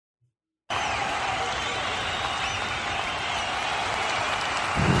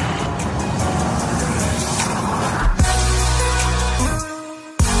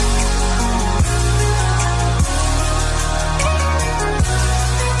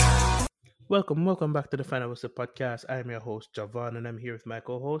Welcome back to the Final Whistle podcast. I'm your host, Javan, and I'm here with my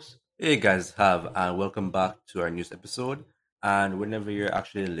co-host. Hey guys, have and welcome back to our news episode. And whenever you're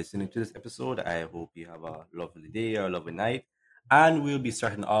actually listening to this episode, I hope you have a lovely day or a lovely night. And we'll be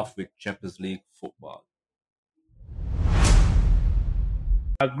starting off with Champions League football.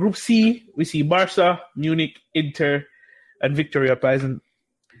 Group C, we see Barca, Munich, Inter, and Victoria Pleasant.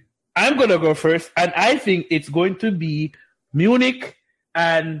 I'm going to go first, and I think it's going to be Munich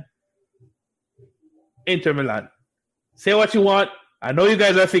and Inter Milan. Say what you want. I know you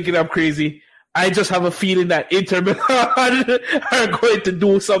guys are thinking I'm crazy. I just have a feeling that Inter Milan are going to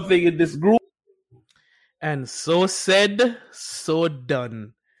do something in this group. And so said, so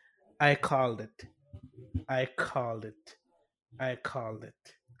done. I called it.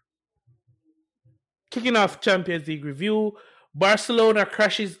 Kicking off Champions League review, Barcelona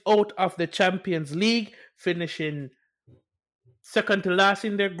crashes out of the Champions League, finishing second to last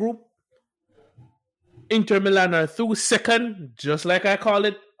in their group. Inter Milan are through second, just like I called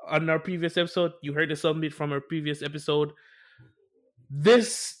it on our previous episode. You heard the summit from our previous episode.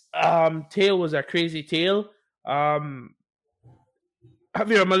 This tale was a crazy tale. Javier, I'm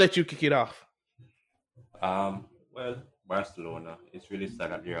going to let you kick it off. Well, Barcelona, it's really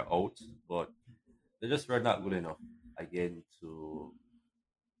sad that they're out, but they just were not good enough again to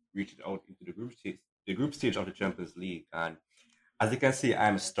reach it out into the group stage of the Champions League. And as you can see,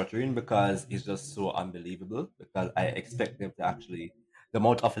 I'm stuttering because it's just so unbelievable. Because I expect them to actually the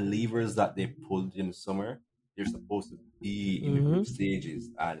amount of levers that they pulled in the summer, they're supposed to be in the group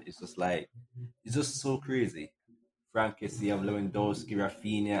stages, and it's just so crazy. Frank you have Lewandowski,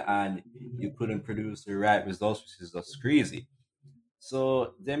 Rafinha, and you couldn't produce the right results, which is just crazy.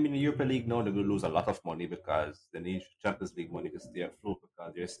 So them in the Europa League now they're going to lose a lot of money because they need Champions League money to stay afloat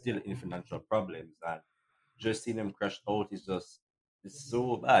because they're still in financial problems, and just seeing them crash out is just it's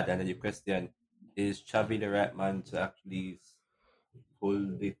so bad. And then you question, is Xavi the right man to actually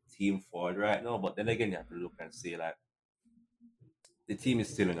pull the team forward right now? But then again, you have to look and say like the team is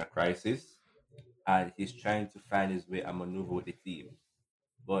still in a crisis, and he's trying to find his way and maneuver with the team.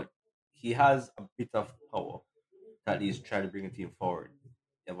 But he has a bit of power that he's trying to bring the team forward.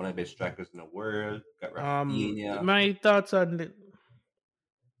 You have one of the best strikers in the world, got Rafinha. My thoughts on the,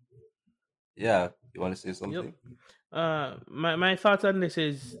 Yeah, you want to say something? my thoughts on this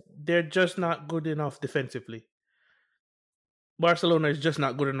is they're just not good enough defensively. Barcelona is just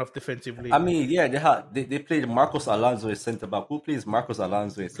not good enough defensively. I mean, yeah, they played Marcos Alonso as centre back. Who plays Marcos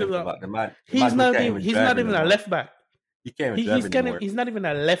Alonso as centre back? He's not even a left back. He can't even drive anymore. He's not even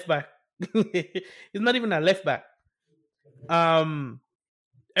a left back. He's not even a left back.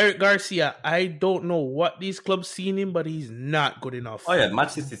 Eric Garcia, I don't know what these clubs seen him, but he's not good enough. Oh yeah,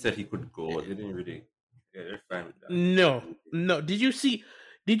 Manchester City said he could go. They didn't really. Yeah, they're fine with that. No. Did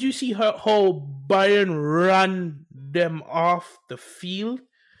you see how Bayern ran them off the field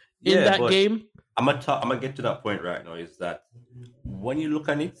in that game? I'm gonna get to that point right now. Is that when you look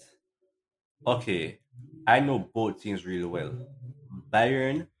at it? Okay, I know both teams really well.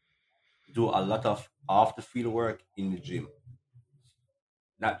 Bayern do a lot of off the field work in the gym,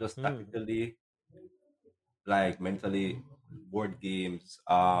 not just tactically, like mentally, board games,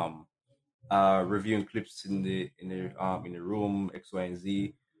 reviewing clips in the room, X, Y, and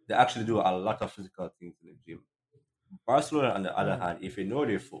Z. They actually do a lot of physical things in the gym. Barcelona, on the other hand, if you know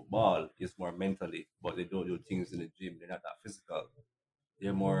their football, is more mentally, but they don't do things in the gym. They're not that physical.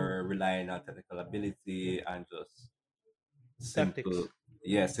 They're more relying on technical ability and just simple,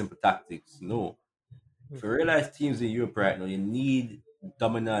 simple tactics. No, if you realize teams in Europe right now, you need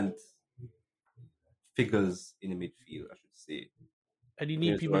dominant figures in the midfield, I should say. And you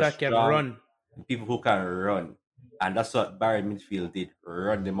need people that can run. People who can run. And that's what Bayern midfield did,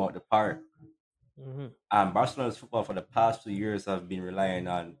 run them out the park. And Barcelona's football for the past 2 years have been relying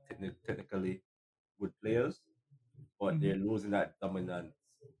on technically good players, but they're losing that dominant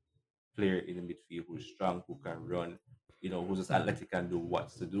player in the midfield who's strong, who can run, who's just athletic and do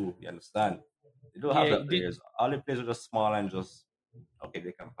what's to do. You understand? They don't have that players. All the players are just small and just okay,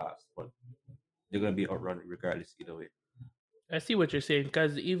 they can pass, but they're gonna be outrun regardless either way. I see what you're saying,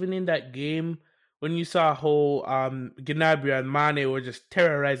 because even in that game, when you saw how Gnabry and Mane were just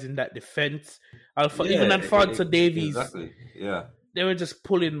terrorizing that defense, even Alphonso Davies, exactly. Yeah, they were just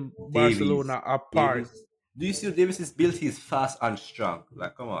pulling Barcelona apart. Do you see Davies' build? He's fast and strong.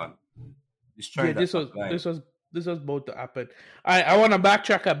 Like, come on, this was about to happen. I want to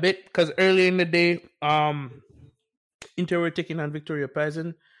backtrack a bit because early in the day, Inter were taking on Victoria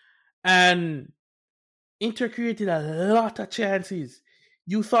Pleasant, and Inter created a lot of chances.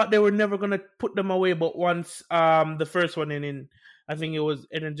 You thought they were never going to put them away, but once the first one in, I think it was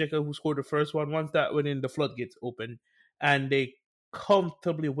Energeca who scored the first one. Once that went in, the floodgates opened, and they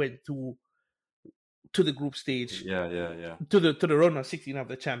comfortably went to the group stage, Yeah, yeah, yeah. to the round of 16 of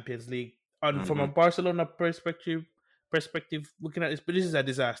the Champions League. And from a Mm-hmm. Barcelona perspective, looking at this, but this is a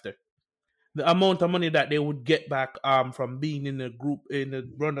disaster. The amount of money that they would get back from being in the group in the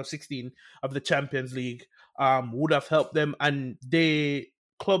round of 16 of the Champions League would have helped them. And the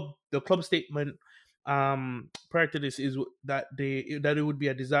club statement prior to this is that it would be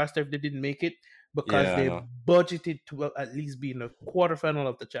a disaster if they didn't make it, because Yeah, I they know. budgeted to at least be in the quarterfinal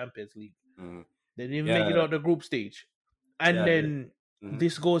of the Champions League. Mm. They didn't even make it Yeah, out the group stage. And yeah. then Mm-hmm.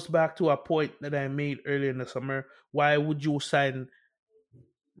 this goes back to a point that I made earlier in the summer. Why would you sign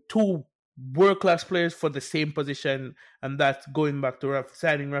two world class players for the same position, and that's going back to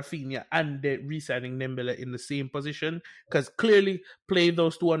signing Rafinha and re-signing Dembele in the same position? Because clearly, playing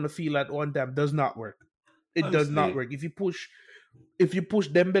those two on the field at one time does not work. It does not Honestly, work. If you push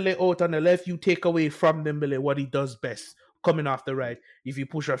Dembele out on the left, you take away from Dembele what he does best, coming off the right. If you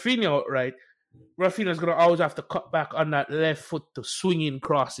push Rafinha out right, Rafinha's gonna always have to cut back on that left foot to swing in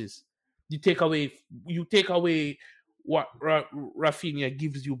crosses. You take away what Rafinha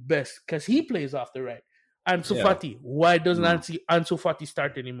gives you best, because he plays off the right. Ansu yeah. Fati, why doesn't Mm. Ansu Fati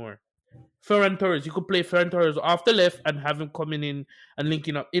start anymore? Ferran Torres, you could play Ferran Torres off the left and have him coming in and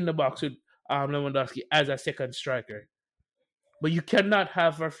linking up in the box with Lewandowski as a second striker. But you cannot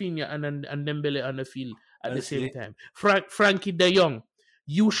have Rafinha and Dembele on the field at the same Honestly, time. Frankie De Jong,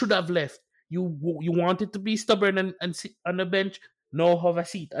 you should have left. You wanted to be stubborn and sit on the bench. Now have a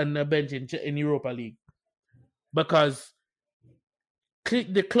seat on the bench in Europa League, because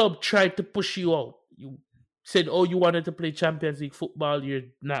the club tried to push you out. You said, "Oh, you wanted to play Champions League football. You're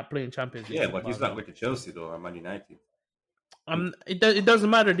not playing Champions League yeah, but football he's not now." going to Chelsea though, or Man United. Mm. It doesn't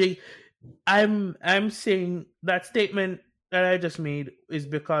matter. I'm saying that statement that I just made is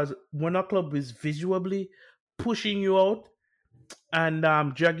because when a club is visually pushing you out and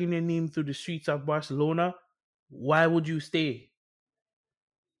dragging your name through the streets of Barcelona, why would you stay?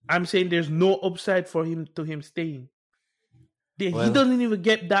 I'm saying there's no upside for him staying. He Well, doesn't even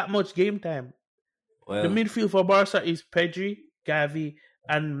get that much game time. The well, midfield for Barca is Pedri, Gavi,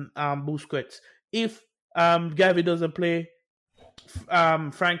 and Busquets. If Gavi doesn't play,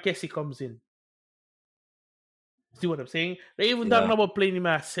 Frank Kessie comes in. See what I'm saying? They even talking yeah. about playing him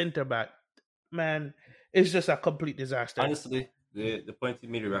as centre back. Man, it's just a complete disaster. Honestly, the point you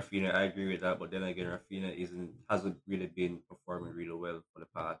made with Rafinha, I agree with that. But then again, Rafinha hasn't really been performing really well for the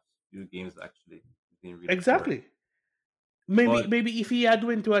past few games. Actually, he's been really poor. Exactly. Maybe But maybe if he had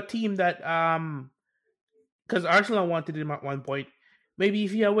went to a team that because Arsenal wanted him at one point. Maybe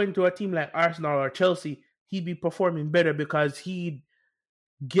if he had went to a team like Arsenal or Chelsea, he'd be performing better because he'd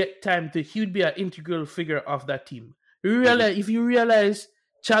be an integral figure of that team. he'll be If you realize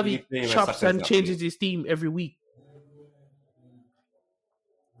he'll be Xavi playing when chops Saka is and not playing. changes his team every week.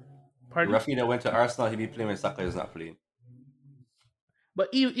 If Pardon? Rafinha went to Arsenal, he'll be playing when Saka is not playing. But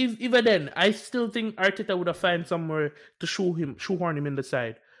even then, I still think Arteta would have found somewhere to shoehorn him in the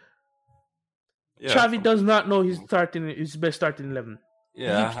side. Yeah, Xavi does not know his best starting 11.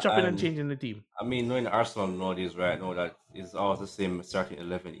 He keeps yeah, chopping and and changing the team. I mean, knowing Arsenal nowadays, right, know that it's always the same starting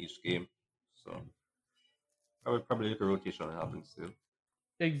 11 each game. So I would probably look a rotation will happen still.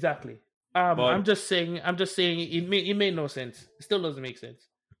 Exactly. I'm But just saying. It made no sense. It still doesn't make sense.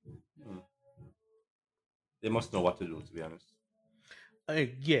 hmm, they must know what to do, to be honest.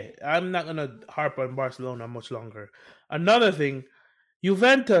 Yeah, I'm not gonna harp on Barcelona much longer. Another thing,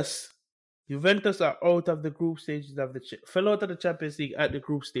 Juventus. Juventus are out of the group stages of fell out of the Champions League at the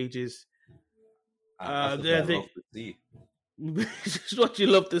group stages. And that's what I They love to see. this is what you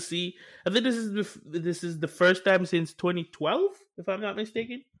love to see. I think this is the first time since 2012, if I'm not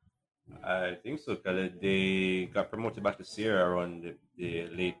mistaken. I think so, because they got promoted back to Sierra around the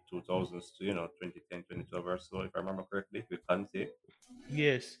late 2000s to, 2010, 2012 or so, if I remember correctly, with Conte.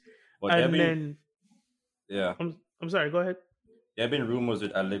 Yes, But and then yeah, I'm sorry. Go ahead. there have been rumors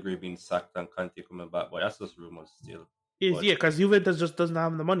with Allegri being sacked and Conte coming back, but that's just rumors still. Is But yeah, because Juventus just doesn't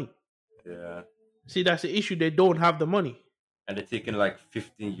have the money. yeah, See, that's the issue. They don't have the money. and they're taking like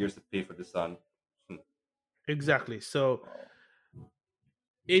 15 years to pay for the son. Exactly. So Wow.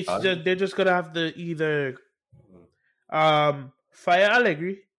 it's Son? just they're just gonna have to either Mm, fire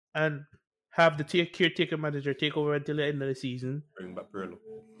Allegri and have the caretaker manager take over until the end of the season, bring back Pirlo.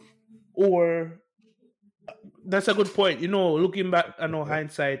 or that's a good point. Looking back, I know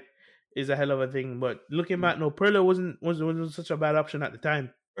hindsight is a hell of a thing, but looking back, no, Perla wasn't such a bad option at the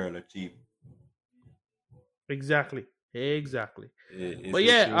time. Pirlo cheap. Exactly, exactly. Is But his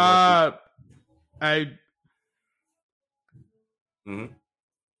yeah, team worth it? I Hmm.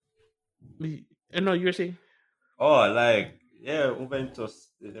 No, you're saying Oh, like yeah,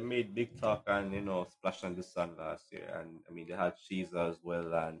 Juventus they made big talk and splash on the sun last year, and I mean they had Chiesa as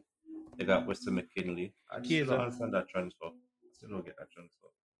well, and they got Weston McKinley. I just still don't Chiesa. understand that transfer. Still don't get that transfer.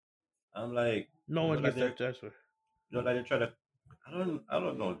 I'm like, No one like gets that transfer. like they try to. I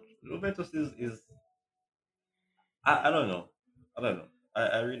don't know. Juventus is I don't know. I don't know.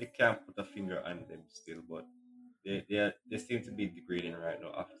 I really can't put a finger on them still, but they seem to be degrading right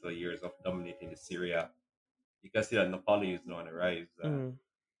now after years of dominating the Syria. You can see that Napoli is now on the rise, and Mm.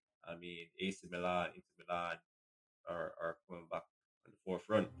 I mean AC Milan, Inter Milan are coming back on the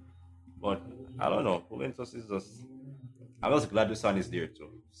forefront. But I don't know. Juventus is just. I'm just glad the sun is there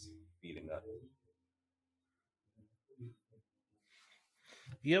too. Just feeling that.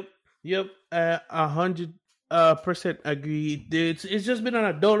 Yep, yep. 100 percent agree. It's just been on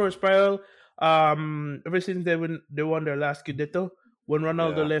a downward spiral. Ever since they won their last Scudetto. When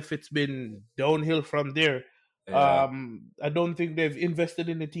Ronaldo Yeah, left, it's been downhill from there. yeah, I don't think they've invested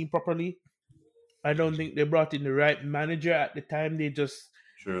in the team properly. I don't think they brought in the right manager at the time. They just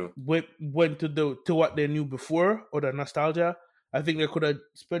true. went to what they knew before or the nostalgia. I think they could have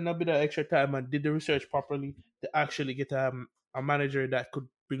spent a bit of extra time and did the research properly to actually get a manager that could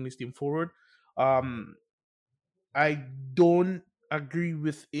bring this team forward. Um, I don't agree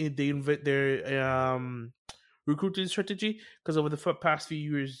with their recruiting strategy because over the past few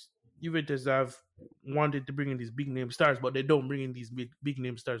years, Juventus have wanted to bring in these big name stars, but they don't bring in these big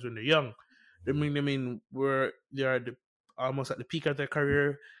name stars when they're young. They bring them in where they are almost at the peak of their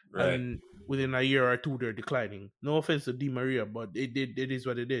career, Right. and within a year or two, they're declining. No offense to Di Maria, but it is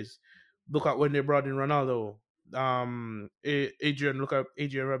what it is. Look at when they brought in Ronaldo. Look at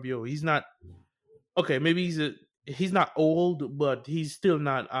Adrian Rabiot. He's not okay. Maybe he's not old, but he's still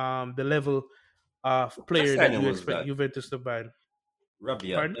not the level of What player that signing you was expect that? Juventus to buy.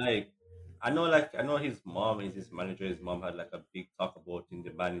 Rabia. Pardon? I know his mom is his manager. His mom had like a big talk about him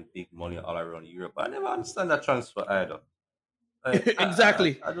demanding big money all around Europe. But I never understand that transfer either. Like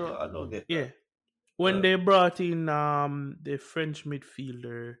Exactly. I don't get that. Yeah. When Uh, they brought in the French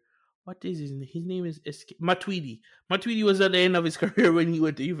midfielder, what is his name is Matuidi. Matuidi was at the end of his career when he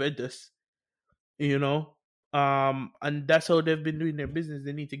went to Juventus. You know, and that's how they've been doing their business.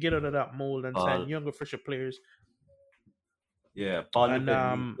 They need to get out of that mold and sign Paul, younger, fresher players. yeah, Paul And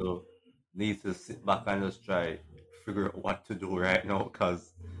Newton needs to sit back and just try figure out what to do right now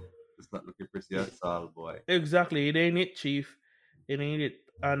because it's not looking pretty at all, boy. exactly, it ain't it, Chief. It ain't it.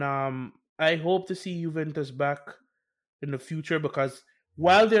 And I hope to see Juventus back in the future because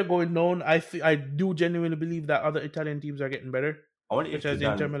while they're going down, I do genuinely believe that other Italian teams are getting better, I wonder such if as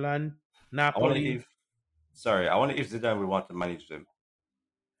Inter Zidane. Milan, I wonder if Napoli, sorry. I wonder if Zidane will want to manage them.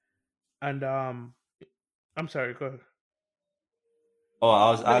 and I'm sorry, go ahead. Oh,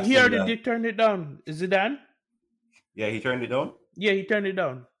 I was No, he asking already that. did turn it down. Is it Dan? Yeah, he turned it down. Yeah, he turned it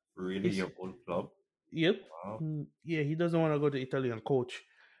down. Really, He's your old club? yep. Wow. Yeah, he doesn't want to go to Italian coach.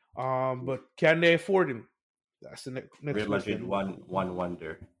 But can they afford him? That's the next Real Madrid question. one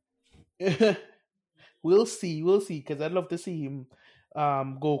wonder. We'll see. Because I'd love to see him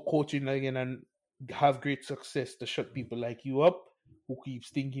go coaching again and have great success to shut people like you up who keeps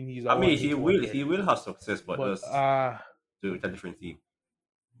thinking he's a I mean, one hit wonder. he will have success, but But just do it with a different team,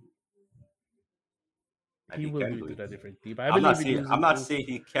 and he he will can do do it with it. a different team. I believe in I'm losing not too. saying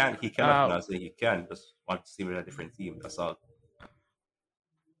he can. He cannot. I'm Uh not saying he can. Just want to see him with a different team. That's all.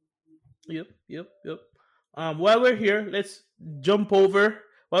 yep. While we're here, let's jump over.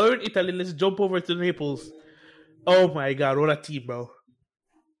 While we're in Italy, let's jump over to Naples. Oh my god, what a team, bro!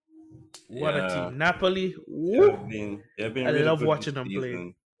 What a Yeah, team! Napoli. Woo! they've been I really love good this watching them play.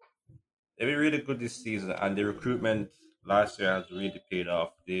 season. They've been really good this season, and the recruitment last year has really paid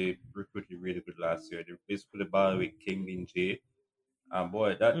off. They recruited really good last year. They basically the ball with King Min Jae. And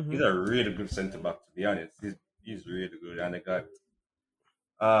boy, that he's Hmm. a really good centre back to be honest. He's really good. And they got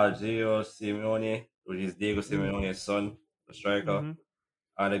Gio Simeone, which is Diego Hmm. Simeone's son, the striker. Hmm.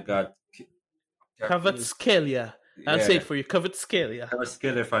 And they got Kvaratskhelia. I'll say it yeah, for you. Kvaratskhelia.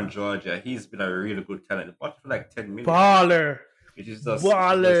 Skiller from Georgia. He's been a really good talent. They bought for like 10 million, Baller. which is just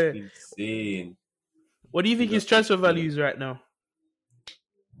Baller. insane. What do you It's think his just transfer value insane. is right now?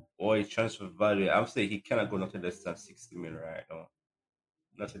 Boy, transfer value. I'm saying he cannot go nothing less than 60 million right now.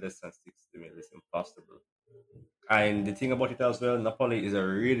 Nothing less than 60 million. It's impossible. And the thing about it as well, Napoli is a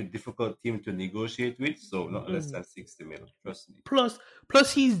really difficult team to negotiate with, so not less Mhm. than 60 mil. Trust me. Plus,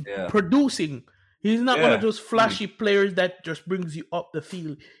 plus he's Yeah, producing. He's not one of yeah, those he, flashy players that just brings you up the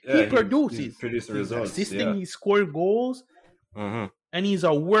field. He yeah. He's produces. producing He's results. assisting. Yeah, He's scoring goals, hmm and he's a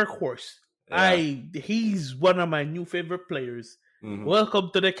workhorse. yeah. He's one of my new favorite players. Hmm.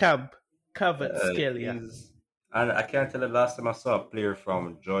 Welcome to the camp, Scalia. He's and I can't tell the last time I saw a player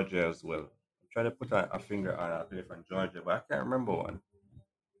from Georgia as well. I'm trying to put a finger on a player from Georgia, but I can't remember one.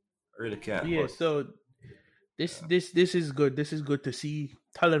 I really can't. Yeah, But so this is good. This is good to see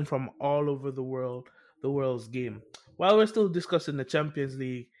talent from all over the world's game. While we're still discussing the Champions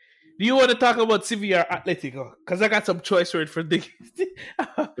League, do you want to talk about Sevilla or Atletico? Because I got some choice word for the.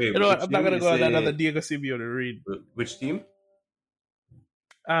 You wait, know what? which I'm not team? gonna You go on another say Diego Simeone read. which team?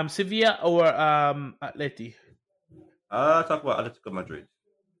 Sevilla or Atleti. Talk about Atletico Madrid.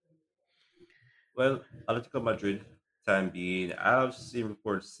 Well, Atletico Madrid, time being, I've seen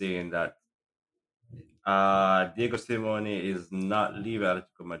reports saying that Diego Simeone is not leaving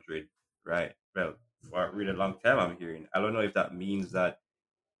Atletico Madrid, right? Well, for a really long time, I'm hearing. I don't know if that means that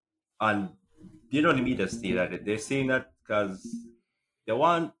on they don't need to say that. They're saying that because they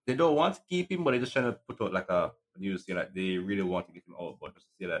don't want to keep him, but they're just trying to put out like a news saying that they really want to get him out, but just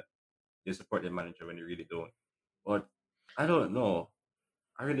to say that they support their manager when they really don't. But I don't know.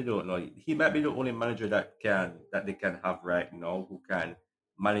 I really don't know. He might be the only manager that they can have right now who can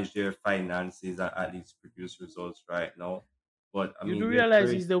manage their finances and at least produce results right now. But I You do mean, they're realize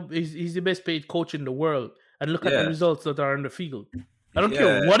very he's the best paid coach in the world, and look at the yeah, results that are on the field. I don't care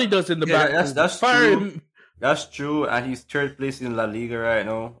yeah, what he does in the yeah. back room. That's Fire true. him. That's true. And he's third place in La Liga right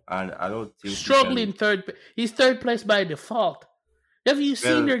now, and I don't think he can. Struggling third. He's third place by default. Have you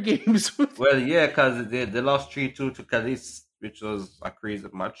seen Well, their games? yeah, because they lost 3-2 to Cadiz, which was a crazy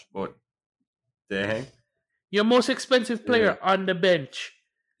match. But dang, Your most expensive yeah, player on the bench.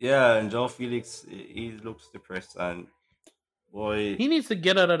 yeah. And Joe Felix, he looks depressed, and boy, He needs to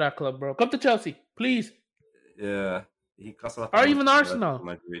get out of that club, bro. Come to Chelsea, please, yeah, he costs a lot of or money even to Atletico Arsenal.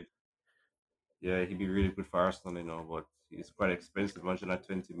 Madrid. Yeah, he'd be really good for Arsenal, but he's quite expensive,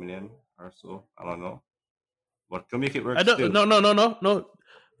 120 million or so. I don't know, but can make it work I don't. still. No, no, no, no, no.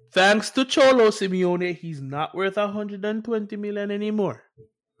 Thanks to Cholo Simeone, he's not worth 120 million anymore.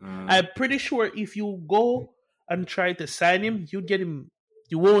 Mm, I'm pretty sure if you go and try to sign him, you'd get him.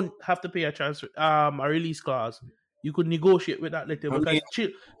 You won't have to pay a transfer, a release clause. You could negotiate with that later I mean,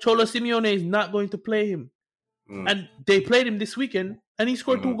 because Cholo Simeone is not going to play him, mm, and they played him this weekend, and he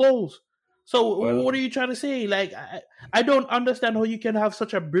scored two mhm. goals. So Well, what are you trying to say? Like I don't understand how you can have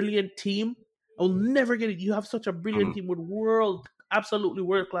such a brilliant team. I'll never get it. You have such a brilliant mhm. team with absolutely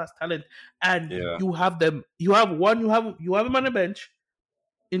world class talent, and Yeah, you have them. You have one. You have him on the bench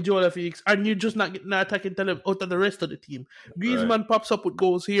in Joel Felix, and you're just not getting that attacking talent out of the rest of the team. right. Griezmann pops up with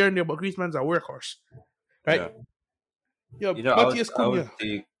goals here and there, but Griezmann's a workhorse, right? Yeah, Yeah, I would Matthias I would Cunha.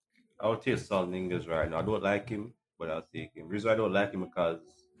 take I would take Saul Ningas right now. I don't like him, but I'll take him. Reason I don't like him because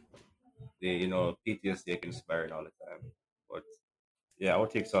PTSD can inspiring all the time. But yeah, I would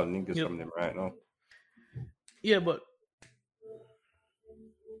take Saul Ningas Yep. from them right now. Yeah, but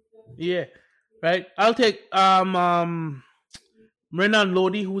yeah, right. I'll take Renan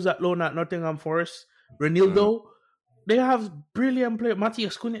Lodi, who's at loan at Nottingham Forest. Mm. Renildo. They have brilliant players.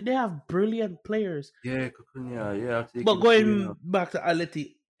 Matthias Cunha. They have brilliant players. Yeah, Kukunya. Yeah, I'll take But him too. going back to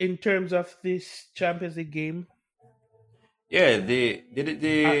Aleti, in terms of this Champions League game, Yeah, they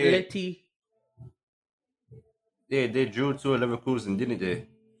Atleti, they drew to Leverkusen, didn't they?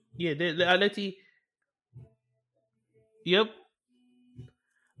 yeah, the Atleti, yep,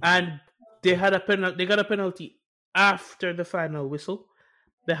 and they had a penalty. They got a penalty after the final whistle.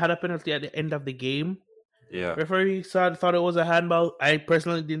 They had a penalty at the end of the game. Yeah. Referee thought it was a handball. I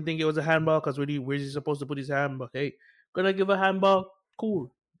personally didn't think it was a handball because where's he supposed to put his hand? But hey, gonna give a handball?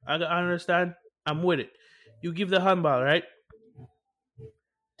 Cool. I understand. I'm with it. You give the handball, right?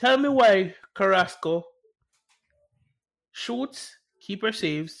 Tell me why Carrasco shoots, keeper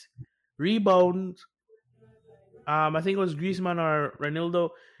saves, rebounds. I think it was Griezmann or Ronaldo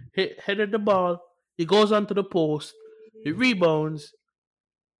headed the ball. He goes onto the post. He rebounds.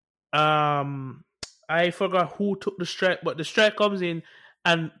 Um, I forgot who took the strike, but the strike comes in,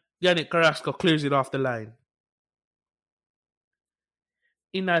 and Yannick Carrasco clears it off the line.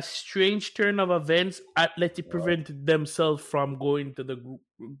 In a strange turn of events, Atleti prevented themselves from going to the group,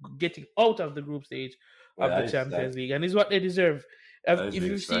 getting out of the group stage Well, of the Champions League, and is what they deserve. that is If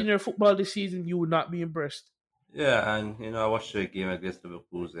really you've seen sad. their football this season, you would not be impressed. Yeah, and I watched the game against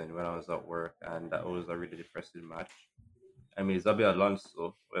Leverkusen when I was at work, and that was a really depressing match. I mean, Zabi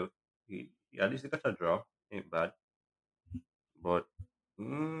Alonso, well, he at least he got a draw, ain't bad. But,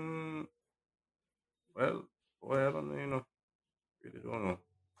 mm, well, boy, I don't know, really don't know.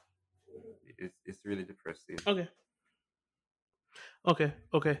 It's really depressing. Okay,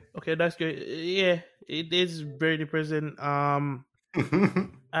 okay. That's great. Yeah, it is very depressing.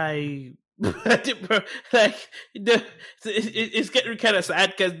 I like it's getting kind of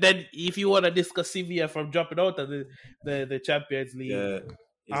sad because then if you want to discuss Sevilla from dropping out of the Champions League, Yeah,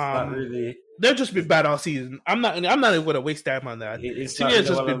 it's not um, really. they've just been It's, bad all season. I'm not even going to waste time on that. it's not Sevilla's really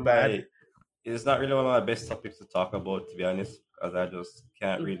just one been of bad. my. It's not really one of my best topics to talk about, to be honest, because I just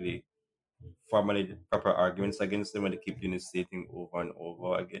can't really formulate proper arguments against them when they keep doing the same thing over and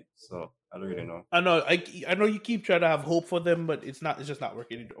over again. So I don't really know. I know you keep trying to have hope for them, but it's just not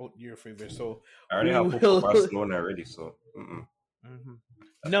working in your favor. So I already we have hope for will. Barcelona already, so Mhm.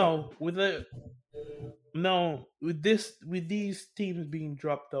 that's not. No, with these teams being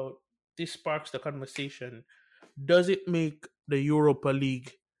dropped out, this sparks the conversation. Does it make the Europa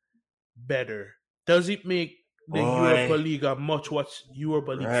League better? Does it make the Europa Boy, League a much watched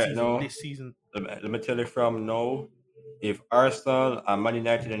Europa League right season now, this season? let me tell you from now, if Arsenal and Man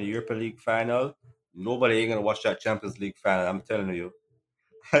United in the Europa League final, nobody ain't gonna watch that Champions League final. I'm telling you.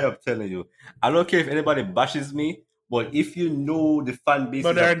 I am telling you. I don't care if anybody bashes me, but if you know the fan But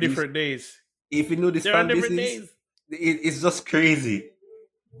bases there are of these, different days. if you know these There are fan different bases, days. it's just crazy.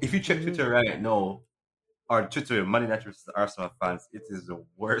 If you check Hmm. Twitter right now, or Twitter, Man United versus Arsenal fans, it is the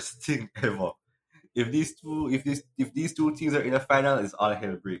worst thing ever. If these two teams are in a final, it's all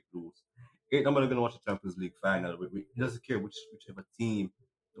hell break loose. Ain't nobody gonna watch the Champions League final. It doesn't care whichever team.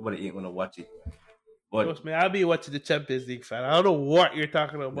 Nobody ain't gonna watch it. But Trust me, I'll be watching the Champions League fan. I don't know what you're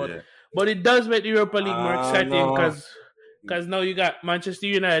talking about, yeah, but it does make the Europa League more exciting no, because now you got Manchester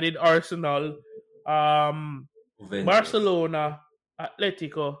United, Arsenal, um, Juventus. Barcelona,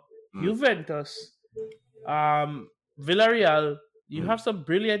 Atletico, Mm. Juventus, Villarreal. You Mm. have some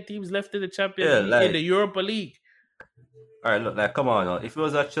brilliant teams left in the Champions Yeah, League, in the like Europa League. all right, look, like come on now. If it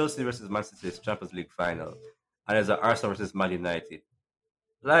was a Chelsea versus Man City's Champions League final, and there's an Arsenal versus Man United,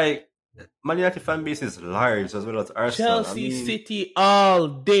 like Man United fan base is large as well as Arsenal. I Chelsea mean, City all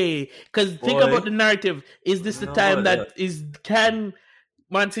day. Because think about boy, the narrative. Is this the no, time that is can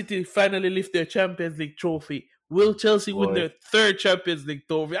Man City finally lift their Champions League trophy? Will Chelsea win boy, their third Champions League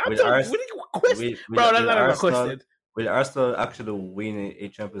trophy? I'm with so Ars, what do you question, with with, bro? That's with not even a Arsenal, question. will Arsenal actually win a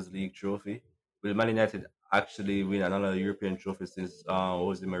Champions League trophy? Will Man United actually win another European trophy since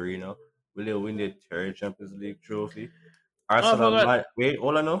Jose Mourinho? Will they win the third Champions League trophy? Oh, I forgot. Wait,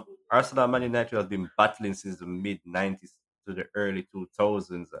 all I know, Arsenal and Man United has been battling since the mid 90s to the early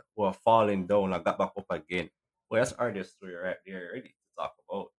 2000s, who are falling down and got back up again. Well, that's already a story right there, ready to talk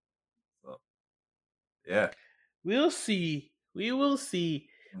about. So, yeah. We'll see. We will see.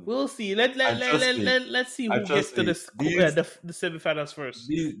 Mm. We'll see. Let's see And who gets trust to me, these the semifinals first.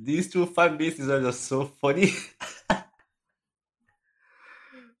 these two fan bases are just so funny.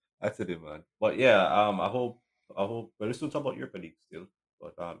 I tell you, man. But yeah, I hope. Well, let's still talk about Europa League still.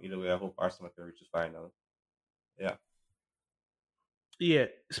 But either way, I hope Arsenal can reach the final. Yeah. Yeah.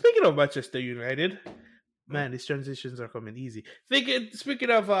 Speaking of Manchester United, Mm. man, these transitions are coming easy. Speaking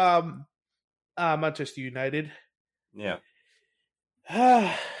of Manchester United, Yeah.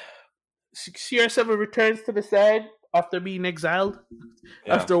 CR7 returns to the side after being exiled,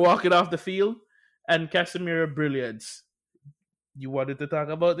 Yeah. after walking off the field, and Casemiro brilliance. You wanted to talk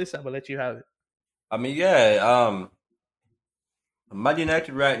about this? I'm gonna let you have it. I mean, yeah. Man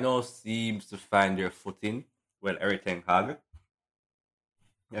United right now seems to find their footing. Well, everything hag,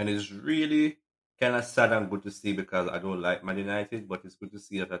 and it's really kind of sad and good to see because I don't like Man United, but it's good to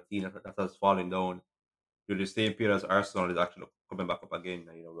see that a team that has fallen down to the same period as Arsenal is actually coming back up again.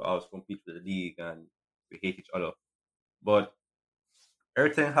 And, we always compete with the league and we hate each other. But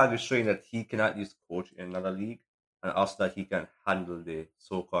Eric Hag is showing that he can at least coach in another league and also that he can handle the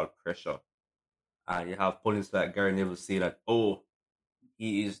so-called pressure. And you have pundits like Gary Neville say that, oh,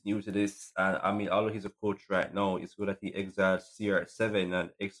 he is new to this. And I mean, although he's a coach right now, it's good that he exiled CR7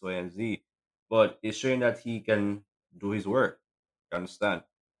 and X, Y, and Z. But it's showing that he can do his work. You understand?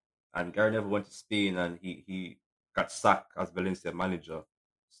 And Gary Neville went to Spain and he got sacked as Valencia manager.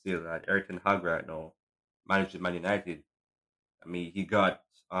 Still, and Eric Hag right now managing Man United. I mean, he got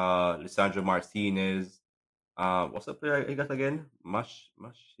Lisandro Martinez. What's the player he got again?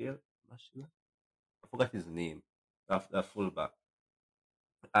 Mashiel? I forgot his name. That fullback.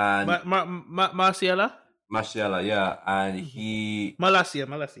 And Marciala? Mashiala, yeah. And Mhm. he Malasia, yeah.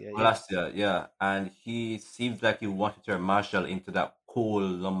 Malasia, yeah. And he seems like he wanted to turn Marshall into that cool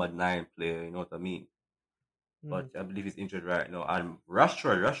number 9 player, you know what I mean? Mhm. But I believe he's injured right now. And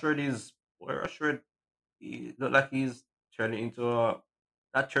Rashford is boy, Rashford. He look like he's turning into a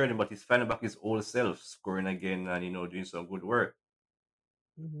not turning, but he's finding back his old self, scoring again and doing some good work.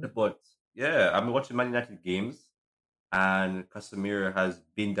 Mhm. But yeah, I've been watching Man United games, and Casemiro has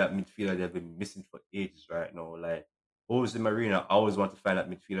been that midfielder they've been missing for ages right now. Like Jose Marina always want to find that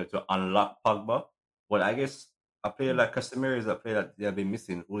midfielder to unlock Pogba. But I guess a player like Casemiro is a player that they have been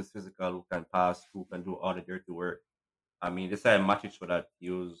missing, who is physical, who can pass, who can do all the dirty work. I mean, this time Matic for that he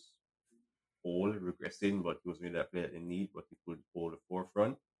was old, regressing, but he was really a player that they need, but he could hold the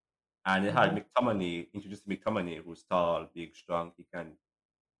forefront. And they had Mm-hmm. McTominay, introduced McTominay, who's tall, big, strong.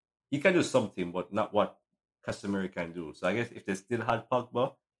 He can do something, but not what Casemiro can do. So I guess if they still had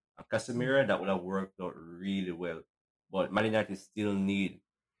Pogba and Casemiro, that would have worked out really well. But Man United still need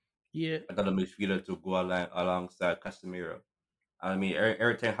Yeah, another midfielder to go alongside Casemiro. I mean,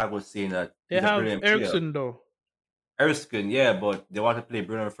 Eric Ten Hag was saying that they he's a have brilliant player. Ericsson though. Erskine, yeah, but they want to play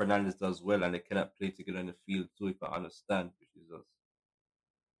Bruno Fernandes as well, and they cannot play together in the field too, if I understand, which is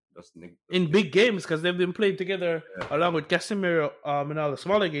just In big negative. games because they've been playing together Yeah. along with Casemiro in all the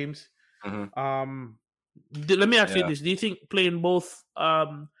smaller games. Hmm. Um, Let me ask you Yeah. this: do you think playing both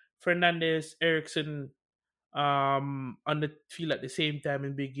Fernandez, Ericsson on the field at the same time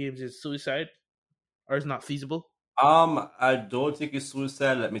in big games is suicide or is not feasible? I don't think it's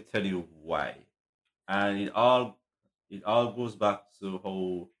suicide. Let me tell you why. And it all goes back to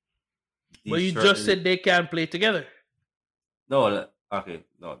how But these you just certain said they can't play together. no, okay,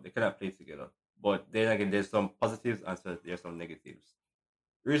 no, they cannot play together. But then again, there's some positives and there's some negatives.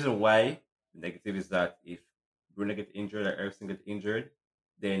 Reason why the negative is that if Bruno get injured or Ericsson get injured,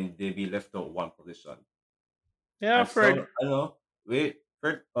 then they be left out one position. Yeah, And so Fred. I don't know, wait,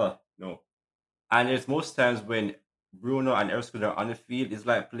 Fred, no. And there's most times when Bruno and Ericsson are on the field, it's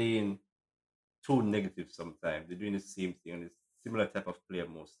like playing two negatives sometimes. They're doing the same thing and it's similar type of player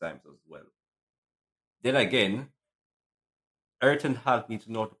most times as well. Then again, Ayrton Hag needs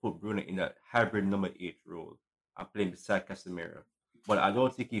to know how to put Bruno in a hybrid number eight role and play beside Casemiro. But I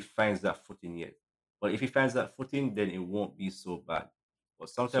don't think he finds that footing yet. But if he finds that footing, then it won't be so bad. But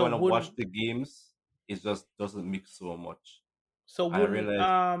sometimes So when I watch wouldn't the games, it just doesn't mix so much. so And I wouldn't realize,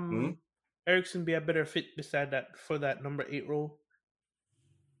 hmm, Ericsson be a better fit beside that for that number 8 role?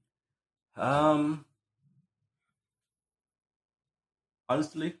 um,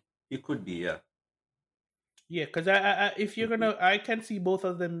 honestly, it could be, yeah. Yeah, because if you're Could be. gonna, I can see both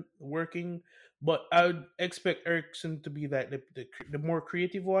of them working, but I would expect Ericsson to be that the more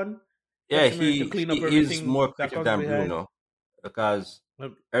creative one, Yeah, Casemiro to he clean up he is everything more that creative comes than behind. Bruno because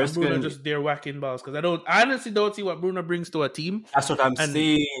And Bruno Erskine, just there whacking balls because I honestly don't see what Bruno brings to a team, that's what I'm and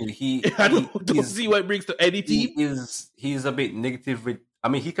saying. He I he don't is see what it brings to any team. he's a bit negative with. I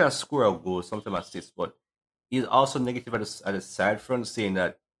mean, he can score a goal, sometimes assist, but he's also negative at the side front, saying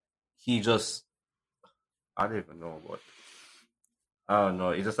that he just I don't even know what I don't know.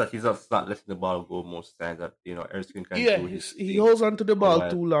 It's just that he's just not letting the ball go most times. That Erskine can Yeah, do his he thing holds on to the for a ball while.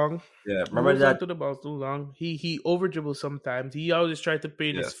 too long. Yeah, He remember holds on that? to the ball too long. He over dribbles sometimes. He always tries to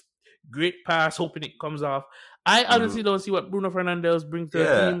play Yeah. this great pass, hoping it comes off. I Hmm. honestly don't see what Bruno Fernandez brings to the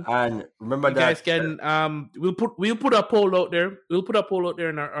Yeah, team. and remember You guys that. can we'll put a poll out there. We'll put a poll out there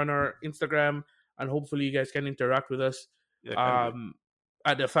on our Instagram, and hopefully you guys can interact with us. Yeah, can do. Um,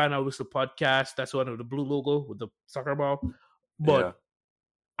 at the Final Whistle podcast, that's one of the blue logo with the soccer ball. Yeah. But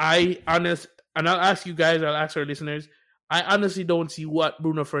and I'll ask you guys, I'll ask our listeners. I honestly don't see what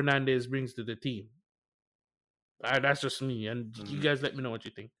Bruno Fernandez brings to the team. That's just me, and you Hmm. guys let me know what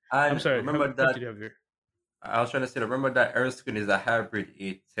you think. I'm And sorry, remember that continue, Javier. I was trying to say, remember that Erskine is a hybrid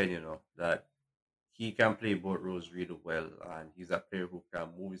 8-10, that he can play both roles really well. And he's a player who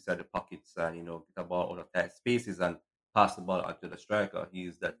can move inside the pockets and, get the ball out of tight spaces and pass the ball onto the striker.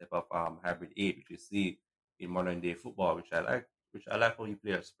 He's that type of hybrid 8, which you see in modern day football, which I like how he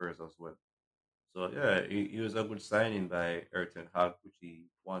plays at Spurs as well. So, yeah, he was a good signing by Ayrton Hag, which he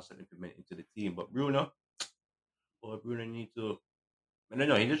wants to implement into the team. But Bruno need to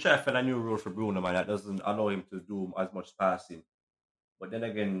no, he just try to find a new role for Bruno, man. That doesn't allow him to do as much passing. But then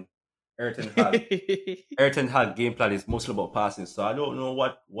again, Ayrton Hag, Ayrton Hag game plan is mostly about passing. So I don't know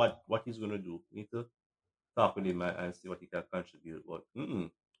what he's gonna do. We need to talk with him and see what he can contribute. But I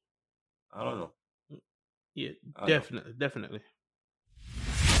don't know. Yeah, I don't know. definitely, definitely.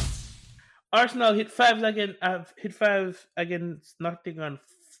 Arsenal hit five again. Have hit five against Nottingham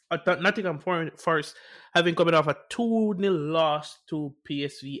Forest, having coming off a 2-0 loss to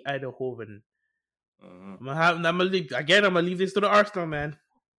PSV Eindhoven. Hmm. I'm gonna leave this to the Arsenal man.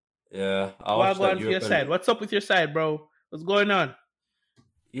 Yeah, I What watched go that on for your Europa side? League. What's up with your side, bro? What's going on?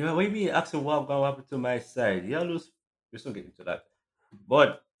 Yeah, what do you mean asking what gonna happen to my side? Yeah, lose. We still get into that.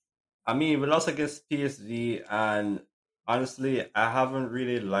 But I mean, we lost against PSV, and honestly, I haven't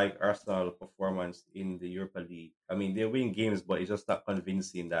really liked Arsenal performance in the Europa League. I mean, they win games, but it's just not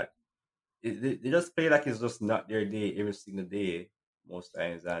convincing that they just play like it's just not their day every single day most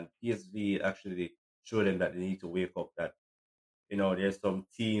times. And PSV actually show them that they need to wake up. That there's some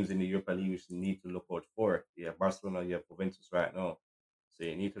teams in the Europa League which you need to look out for. You have Barcelona, you have Juventus right now, so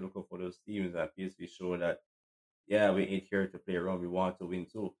you need to look out for those teams. And PSV show that yeah, we ain't here to play around. We want to win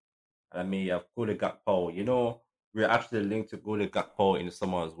too. And I mean, you have Gole Gakpo. We're actually linked to Gole Gakpo in the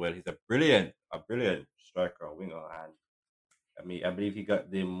summer as well. He's a brilliant striker, winger, and I mean, I believe he got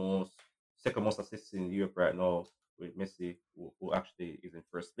the second most assists in Europe right now with Messi, who actually is in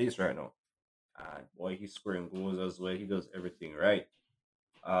first place right now. And boy, he's scoring goals as well. He does everything right.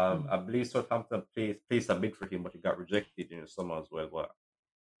 Mhm. I believe Southampton placed a bid for him, but he got rejected in the summer as well. But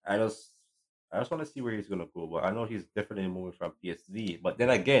I just I just want to see where he's gonna go. But I know he's definitely moving from PSV. But then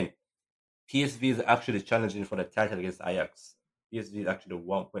again, PSV is actually challenging for the title against Ajax. PSV is actually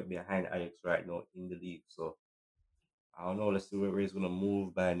 1 point behind Ajax right now in the league. So I don't know. Let's see where he's gonna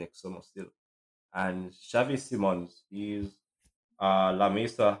move by next summer still. And Xavi Simons, he's La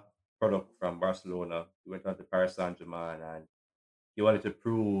Mesa product from Barcelona. He went on to Paris Saint Germain and he wanted to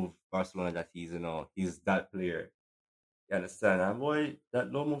prove Barcelona that he's that player. You understand? And boy,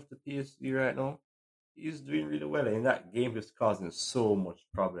 that low move to PSG right now, he's doing really well. And in that game, he's causing so much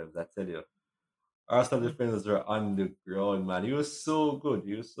problems. I tell you, Arsenal Mhm. defenders are on the ground, man. He was so good.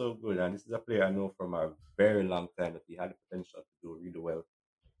 He was so good. And this is a player I know from a very long time that he had the potential to do really well.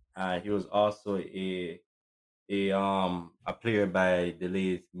 And he was also a player by the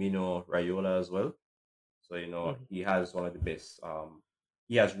late Mino Raiola as well. So Mhm. he has one of the best.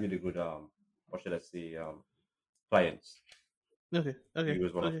 He has really good what should I say clients. Okay. He Okay.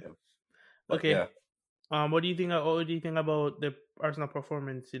 was one of Okay. them. But Okay. yeah, What do you think? What do you think about the Arsenal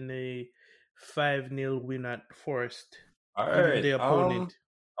performance in the 5-0 win at Forest, all even right. the opponent?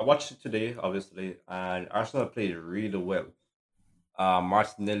 I watched it today, obviously, and Arsenal played really well.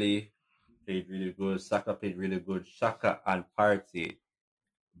 Martinelli played really good. Saka played really good. Shaka and Partey.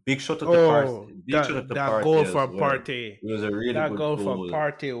 Big shout out to Oh, Partey. Big shout out to that Partey goal as from well. Partey, It was a really that good goal from goal.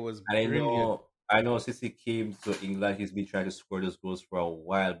 Partey was And I brilliant. know, I know, since he came to England, he's been trying to score those goals for a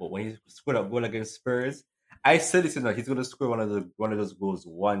while. But when he scored a goal against Spurs, I said it, he's going to score one of those goals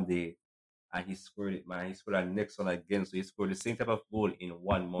one day, and he scored it, man. He scored the next one again, so he scored the same type of goal in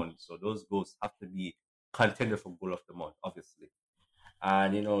 1 month. So those goals have to be contender for goal of the month, obviously.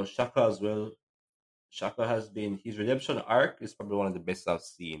 And Shaka as well. Shaka has been his redemption arc is probably one of the best I've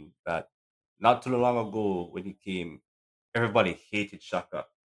seen. That not too long ago when he came, everybody hated Shaka.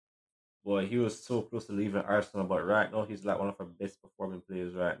 Boy, he was so close to leaving Arsenal, but right now he's like one of our best performing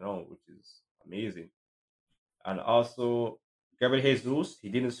players right now, which is amazing. And also Gabriel Jesus, he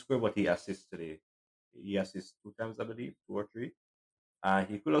didn't score, but he assists today. He assists 2 times, I believe, 2 or 3. And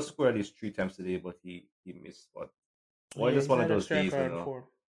he could have scored at least 3 times today, but he missed. But boy, Yeah, just he's one of had a those days, striker on form.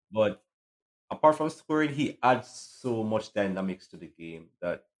 But apart from scoring, he adds so much dynamics to the game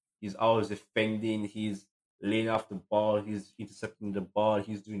that he's always defending, he's laying off the ball, he's intercepting the ball,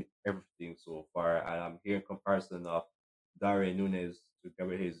 he's doing everything so far. And I'm hearing comparison of Darren Nunes to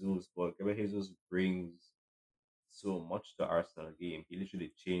Gabriel Jesus, but Gabriel Jesus brings so much to Arsenal game. He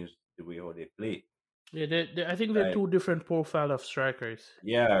literally changed the way how they play. Yeah, I think they're Like, two different profile of strikers.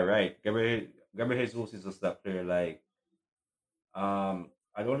 yeah, right. Gabriel Jesus is just that player like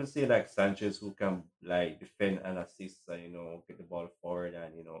I don't want to say like Sanchez who can like defend and assist and get the ball forward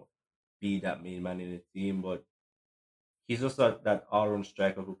and be that main man in the team, but he's just that all-round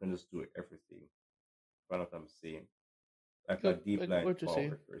striker who can just do everything. That's what I'm saying, like a Yep, deep I get line what you're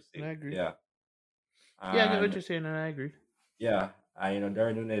saying, forward per and I se. agree. Yeah, Yeah, I get what and you're saying, and I agree. yeah, and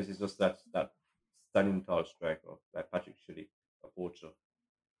Darren Nunes is just that standing tall striker like Patrick Shilly, a poacher.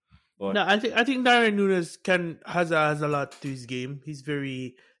 No, But I think Darren Nunes has a lot to his game. He's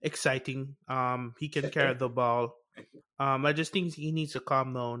very exciting. He can carry the ball. I just think he needs to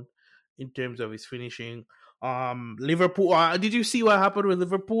calm down in terms of his finishing. Liverpool. Did you see what happened with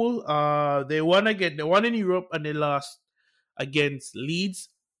Liverpool? They won in Europe and they lost against Leeds,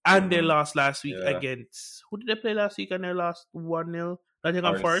 and they hmm lost last week yeah, against who did they play last week? And they lost 1-0. I think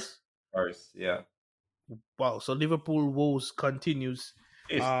on Paris, first. Paris, yeah, Wow. So Liverpool woes continues.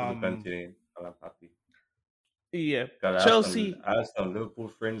 it's still Um, continuing, and I'm happy. yeah, God, Chelsea. I have some Liverpool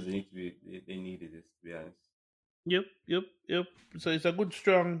friends. They needed this, to be honest. Yep, yep, yep. So it's a good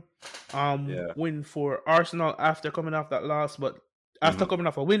strong Yeah. win for Arsenal after coming off that loss, but after hmm coming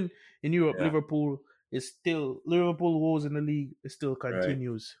off a win in Europe, Yeah. Liverpool woes in the league. It still Right.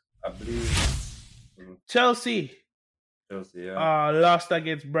 continues. I believe mhm, Chelsea Chelsea. Yeah. lost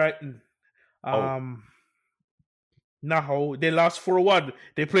against Brighton. Oh, Um Now they lost 4-1.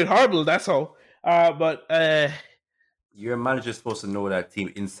 They played horrible, that's all. But your manager's supposed to know that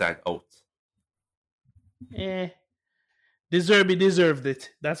team inside out. eh, deserved it.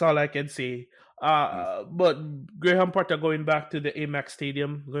 That's all I can say. Mm. But Graham Potter going back to the Amex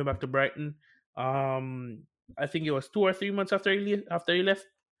Stadium, going back to Brighton. I think it was 2 or 3 months after he left,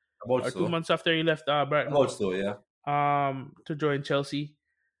 About or two so. months after he left Brighton. About so, yeah. To join Chelsea.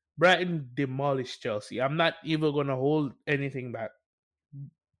 Brighton demolished Chelsea. I'm not even gonna hold anything back.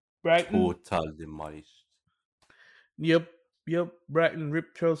 Brighton, Total demolished. yep, yep. Brighton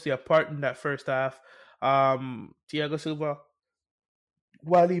ripped Chelsea apart in that first half. Thiago Silva,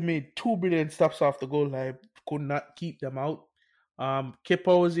 while he made two brilliant stops off the goal line, could not keep them out.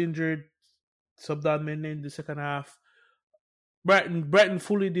 Kepa was injured, subbed on in the second half. Brighton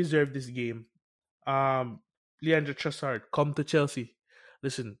fully deserved this game. Leandro Trossard, come to Chelsea.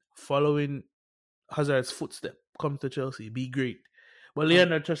 Listen, following Hazard's footstep, come to Chelsea, be great. But Mm.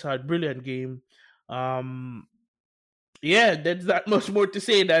 Leandro Trossard, brilliant game. Um, yeah, there's not much more to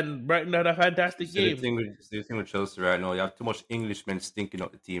say than Brighton had a fantastic game. The thing with Chelsea right now, you have too much Englishmen stinking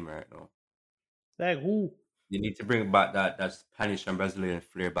up the team right now. Like who? You need to bring back that Spanish and Brazilian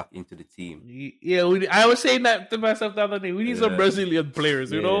flair back into the team. Yeah, I was saying that to myself the other day. We need some Yeah, Brazilian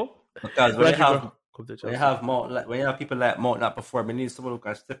players, you yeah. know. Because Rodrigo, come to Chelsea. When you have people like Mount not perform, you need someone who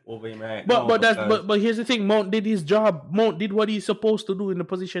can step over him right But now. but that's Because but here's the thing. Mount did his job. Mount did what he's supposed to do in the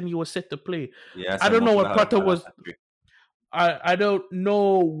position he was set to play. yeah, I some don't know Mount should what have Potter had a was. hat-trick. I don't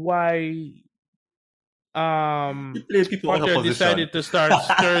know why He plays people out of Potter position. decided to start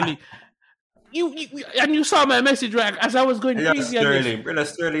Sterling. You saw my message right as I was going Yeah, crazy on this. Brother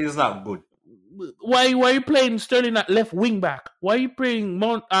Sterling is not good. Why are you playing Sterling at left wing back? Why are you playing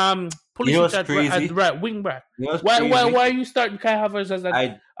Mount You know Pulisic what's at crazy? right wing back? You know what's Why crazy? are you starting Kai Havertz I as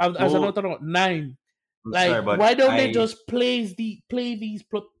an don't. out 9? I'm sorry, Like, but why don't they just play these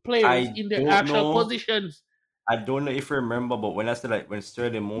players I in their don't actual know. positions? I don't know if you remember, but when I said like when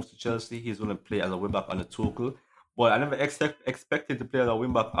Sterling moves to Chelsea, he's going to play as a wing back on the Tuchel. But I never expected to play as a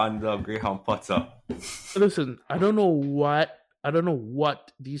wing back under Graham Potter. Listen, I don't know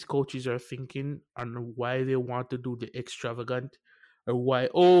what these coaches are thinking and why they want to do the extravagant, or why,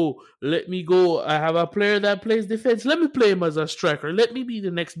 oh, let me go, I have a player that plays defense, let me play him as a striker, let me be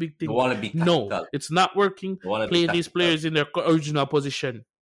the next big They thing. want to be No, tactical. it's not working. They want to be Play these tactical. players in their original position.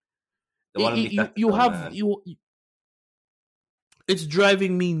 They want to be You tactical, have man. it's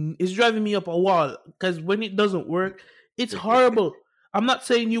driving me up a wall, because when it doesn't work, it's horrible. I'm not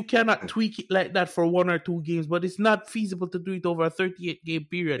saying you cannot tweak it like that for 1 or 2 games, but it's not feasible to do it over a 38 game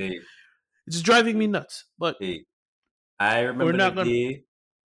period. Hey, It's driving me nuts. But hey, I we're remember the not gonna. day.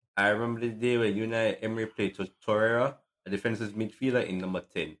 I remember the day when Unai Emery played to Torreira, a defensive midfielder in number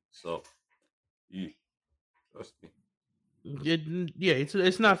 10. So, you trust me. Yeah, it's not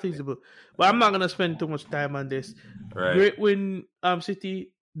Trust me. feasible. But I'm not gonna spend too much time on this. Right. Great win,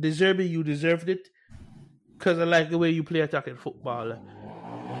 City. You deserved it, because I like the way you play attacking football.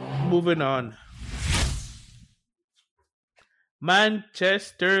 Moving on.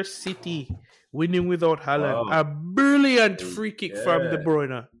 Manchester City winning without Haaland. Wow. A brilliant Hey, free kick from De yeah.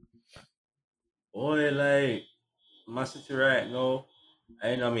 Bruyne. Boy, like Man City right now.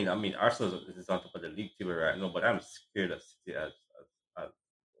 I mean, Arsenal is on top of the league table right now, but I'm scared of City as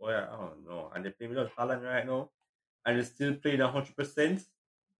boy, I don't know. And they play without Haaland right now, and they still playing 100%.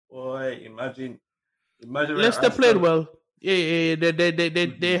 Boy, imagine when Leicester played Arsenal. well. Yeah. They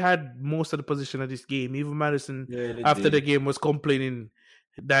Mhm. had most of the position of this game. Even Madison, Yeah, they after the did. game, was complaining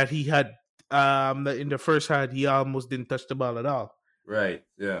that he had that in the first half he almost didn't touch the ball at all. Right,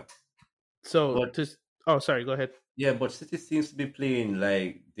 yeah. So But just sorry, go ahead. yeah, but City seems to be playing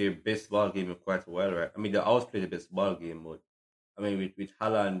like their best ball game in quite a while, right? I mean, they always play the best ball game, but I mean, with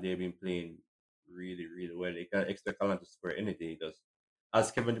Haaland, they've been playing really, really well. They can't expect Haaland to score any day. Just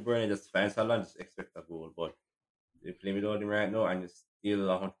as Kevin De Bruyne just finds Haaland, just expect a goal. But they're playing without him right now, and it's still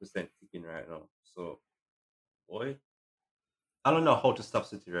 100% ticking right now. So, boy, I don't know how to stop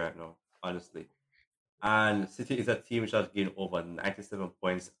City right now, honestly. And City is a team which has gained over 97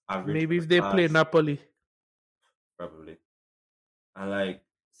 points average for Maybe the if they play past, Napoli. probably. And like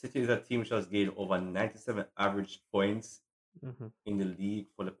City is a team which has gained over 97 average points Mm-hmm. in the league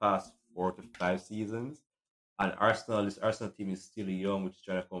for the past 4 to 5 seasons. And this Arsenal team is still young, which is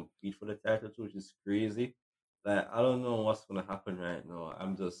trying to compete for the title too, which is crazy. Like I don't know what's gonna happen right now.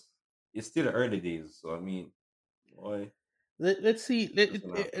 It's still early days, so I mean, boy, Let's see. what's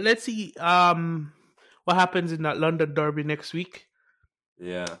gonna happen? Let's see. What happens in that London derby next week?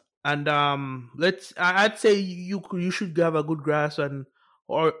 Yeah. And I'd say you should have a good grasp on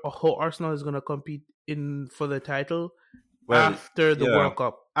or how Arsenal is going to compete in for the title Well, yeah, after the World yeah.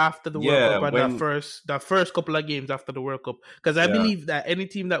 Cup, and When that first couple of games after the World Cup, because I yeah, believe that any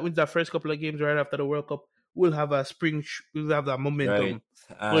team that wins that first couple of games right after the World Cup we'll have we'll have that right. momentum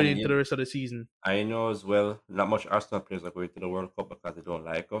going And into the rest of the season. I know as well, not much Arsenal players are going to the World Cup because they don't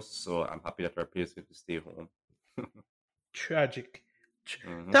like us. So I'm happy that our players get to stay home. Tragic.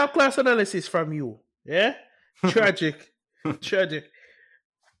 hmm Top class analysis from you. Yeah? Tragic. Tragic.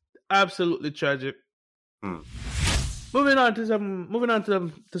 Absolutely tragic. Hmm. Moving on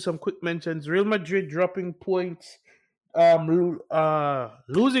to some quick mentions. Real Madrid dropping points,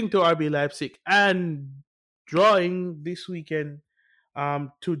 losing to RB Leipzig and drawing this weekend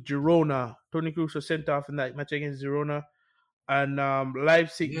to Girona. Tony Cruz was sent off in that match against Girona, and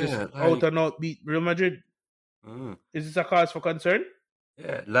Leipzig just Yeah, out like, and out beat Real Madrid. mm, Is this a cause for concern?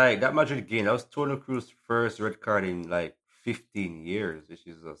 yeah, like that Madrid game. That was Toni Kroos' first red card in like 15 years, which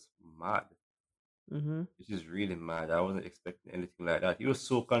is just mad. Mm-hmm. Which is really mad. I wasn't expecting anything like that. He was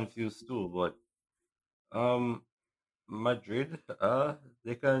so confused too, but um, Madrid,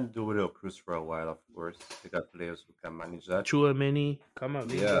 they can do without Cruz for a while, of course. They got players who can manage that. Chouameni,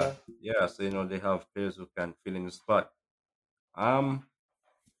 Yeah, Camavinga. yeah. So they have players who can fill in the spot. Um,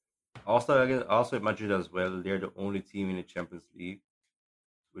 also at Madrid as well. They're the only team in the Champions League,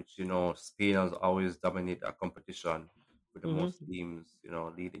 which Spain has always dominated that competition with the most Mm-hmm. teams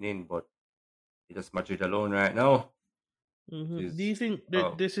leading in. But it's just Madrid alone right now, which Mm-hmm. Do is you think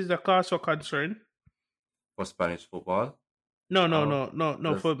that this is a cause for concern? for Spanish football. No, no, Um, no, no,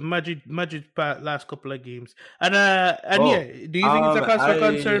 no. because For Madrid last couple of games, and oh, yeah, do you think it's a cause for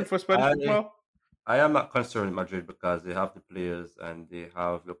concern for Spanish I football? I am not concerned with Madrid because they have the players and they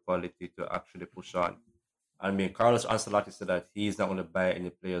have the quality to actually push on. I mean, Carlos Ancelotti said that he's not going to buy any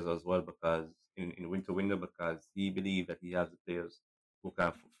players as well because in winter window because he believes that he has the players who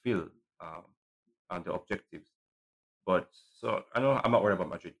can fulfill um, on the objectives. But so I know I'm not worried about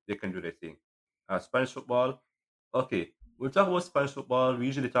Madrid. They can do their thing. Spanish football, okay. We talk about Spanish football. We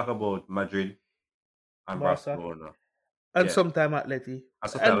usually talk about Madrid and Barca Barcelona. and Yeah, sometime Atleti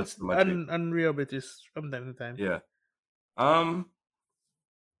and sometimes it's Madrid. and Real Betis from time to time. Yeah. Um.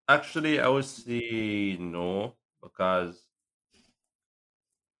 Actually, I would say no because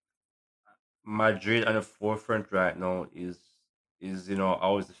Madrid on the forefront right now is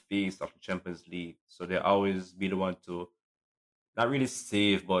always the face of the Champions League. So they always be the one to not really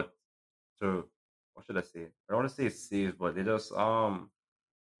save, but to what should I say? I don't want to say save, but they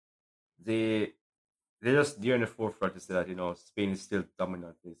they're in the forefront to say that Spain is still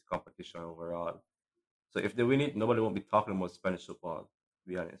dominant in this competition overall. So if they win it, nobody won't be talking about Spanish football, to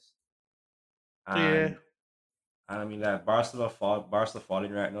be honest. Yeah, And I mean, like Barca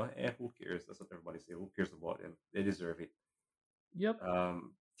falling right now. Who cares? That's what everybody say. Who cares about them? They deserve it. yep.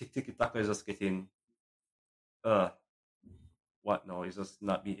 Tiki Taka is just getting uh what now? It's just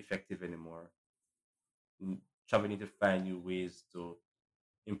not being effective anymore. Xavi need to find new ways to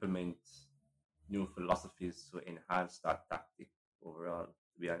implement new philosophies to enhance that tactic overall.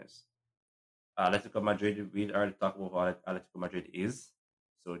 To be honest, Atletico Madrid. We already talked about what Atletico Madrid is,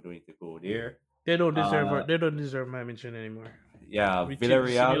 so we don't need to go there. Uh, They don't deserve my mention anymore. yeah, Richie Villarreal.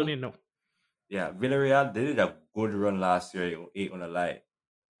 Simeone, no. Yeah, Villarreal. They did a good run last year. 8 on a lie.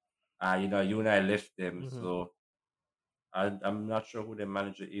 You and I left them, Hmm. so I'm not sure who their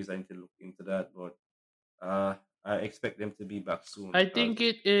manager is. I need to look into that, but uh, I expect them to be back soon I because think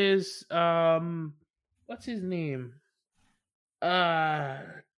it is what's his name?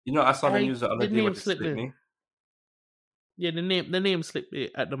 Uh I saw the I news the other the day, name but it slipped slipped me. me. Yeah, the name slipped me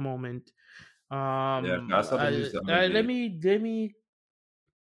at the moment. Yeah, 'cause I saw the news the other Let day. me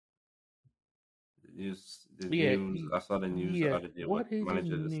yeah, I saw the news the yeah. other day, but What is his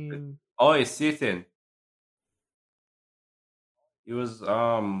manager just split. name? Oh, it's Satan. He was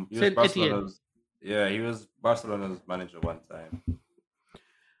Saint Etienne. Barcelona's yeah, he was Barcelona's manager one time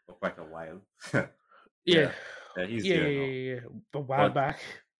for quite a while. Yeah. Yeah, yeah, he's Yeah, yeah, there yeah, now. yeah, yeah. A while But back.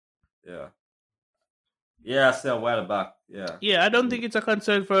 yeah, yeah, I said a while back. Yeah. Yeah, I don't think it's a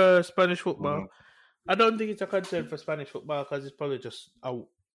concern for Spanish Mhm. football. I don't think it's a concern for Spanish football because it's probably just a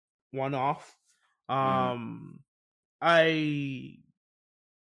one-off. Mhm. Um, I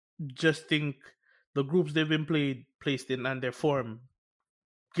just think the groups they've been placed in and their form,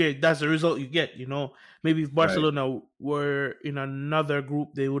 okay, that's the result you get. Maybe if Right. Barcelona were in another group,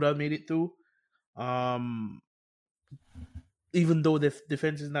 they would have made it through. Um, even though the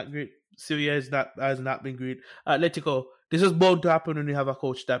defense is not great, Syria has not been great. Atletico, this is bound to happen when you have a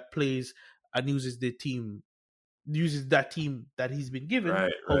coach that plays and uses that team that he's been given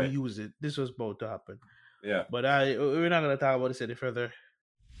Right. how he Right. uses it. This was bound to happen. Yeah. But we're not gonna talk about this any further.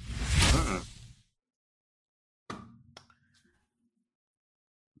 Mm-mm.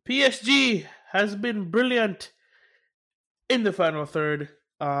 PSG has been brilliant in the final third.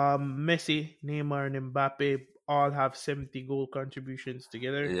 Messi, Neymar, and Mbappe all have 70 goal contributions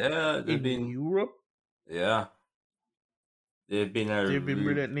together Yeah, in Europe. yeah, they've been a They've been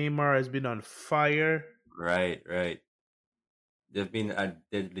real brilliant. Neymar has been on fire. right. They've been a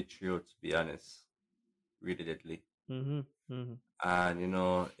deadly trio, to be honest, really deadly. Hmm. Hmm. And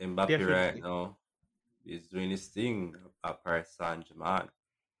Mbappe right Definitely. now is doing his thing at Paris Saint Germain.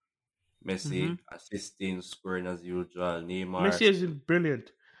 Hmm. Messi assisting, scoring as usual. Neymar, Messi has been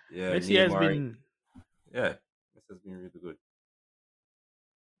brilliant. yeah, Messi has Neymar, been yeah, Messi has been really good.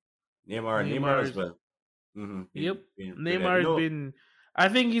 Neymar as Neymar's well. yep. Been brilliant. Neymar's been I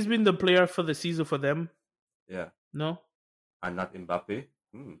think he's been the player for the season for them. Yeah, No? and not Mbappe.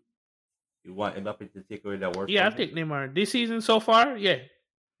 You want Mbappe to take away that award Yeah, from I'll him? take Neymar. This season so far, yeah.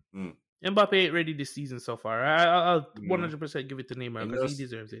 Hmm. Mbappe ain't ready this season so far. I'll Mm-hmm. 100% give it to Neymar And because he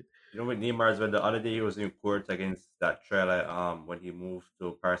deserves it. with Neymar as well, the other day he was in court against that trailer when he moved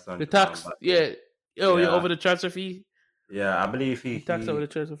to Paris The Saint Germain tax, back then. yeah. Oh, yeah, Yeah, over the transfer fee. yeah, I believe The tax over the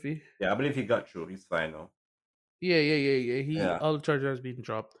transfer fee. yeah, I believe he got through. He's fine now. Yeah. He Yeah. all the charges has been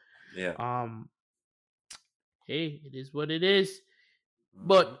dropped. Yeah. Um, hey, it is what it is. Mm-hmm.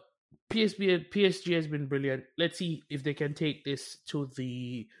 But PSG has been brilliant. Let's see if they can take this to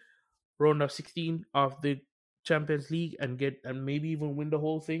the round of 16 of the Champions League and get and maybe even win the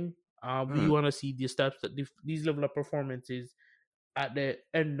whole thing. We Hmm. want to see the steps that these level of performances at the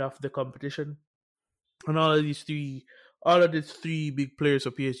end of the competition. And all of these three big players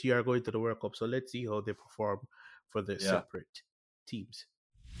of PSG are going to the World Cup. So let's see how they perform for their Yeah. separate teams.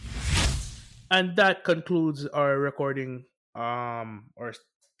 And that concludes our recording or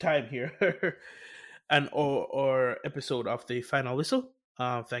time here and or episode of the final whistle.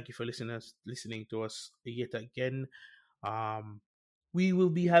 Thank you for listening to us yet again. Um, we will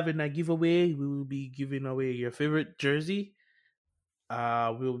be having a giveaway. We will be giving away your favorite jersey.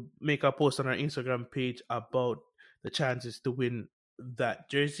 We'll make a post on our Instagram page about the chances to win that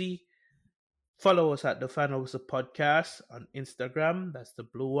jersey. Follow us at the Final Whistle Podcast on Instagram. That's the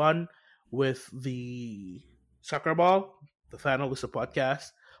blue one with the soccer ball. The Final Whistle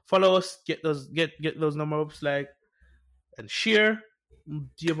Podcast. Follow us. Get those number ups like and share.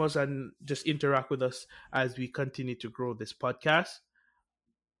 DM us and just interact with us as we continue to grow this podcast.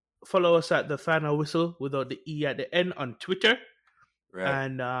 Follow us at the Final Whistle without the E at the end on Twitter. Right.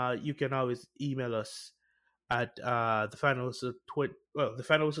 And you can always email us at the final whistle the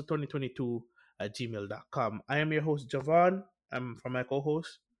final whistle 2022 at gmail.com. I am your host Javon. I'm from my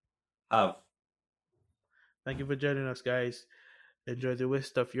co-host. Have. Thank you for joining us, guys. Enjoy the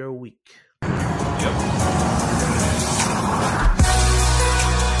rest of your week. Yep.